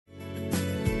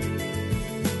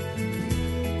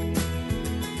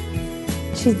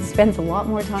She spends a lot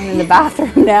more time in the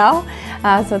bathroom now,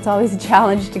 so it's always a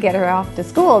challenge to get her off to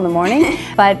school in the morning.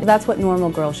 But that's what normal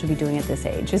girls should be doing at this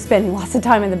age, is spending lots of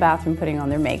time in the bathroom putting on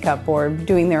their makeup or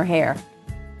doing their hair.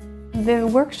 The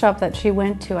workshop that she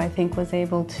went to, I think, was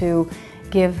able to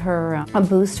give her a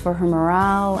boost for her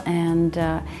morale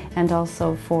and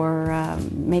also for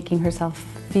making herself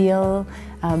feel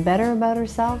better about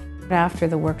herself. After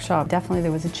the workshop, definitely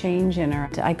there was a change in her.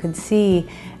 I could see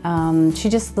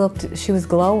she was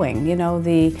glowing, you know,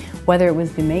 whether it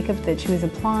was the makeup that she was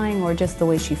applying or just the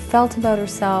way she felt about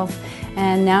herself.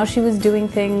 And now she was doing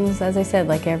things, as I said,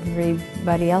 like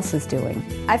everybody else is doing.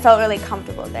 I felt really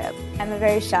comfortable there. I'm a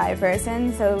very shy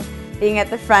person, so being at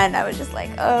the front, I was just like,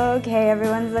 oh, okay,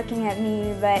 everyone's looking at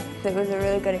me, but it was a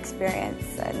really good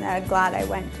experience, and I'm glad I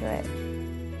went to it.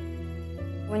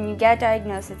 When you get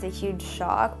diagnosed, it's a huge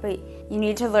shock, but you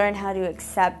need to learn how to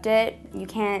accept it. You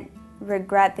can't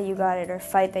regret that you got it or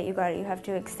fight that you got it. You have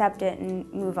to accept it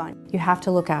and move on. You have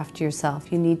to look after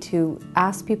yourself. You need to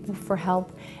ask people for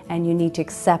help, and you need to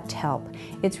accept help.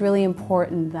 It's really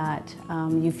important that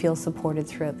you feel supported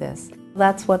throughout this.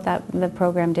 That's what the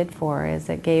program did for her, is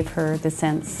it gave her the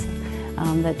sense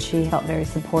that she felt very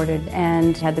supported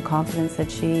and had the confidence that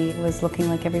she was looking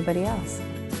like everybody else.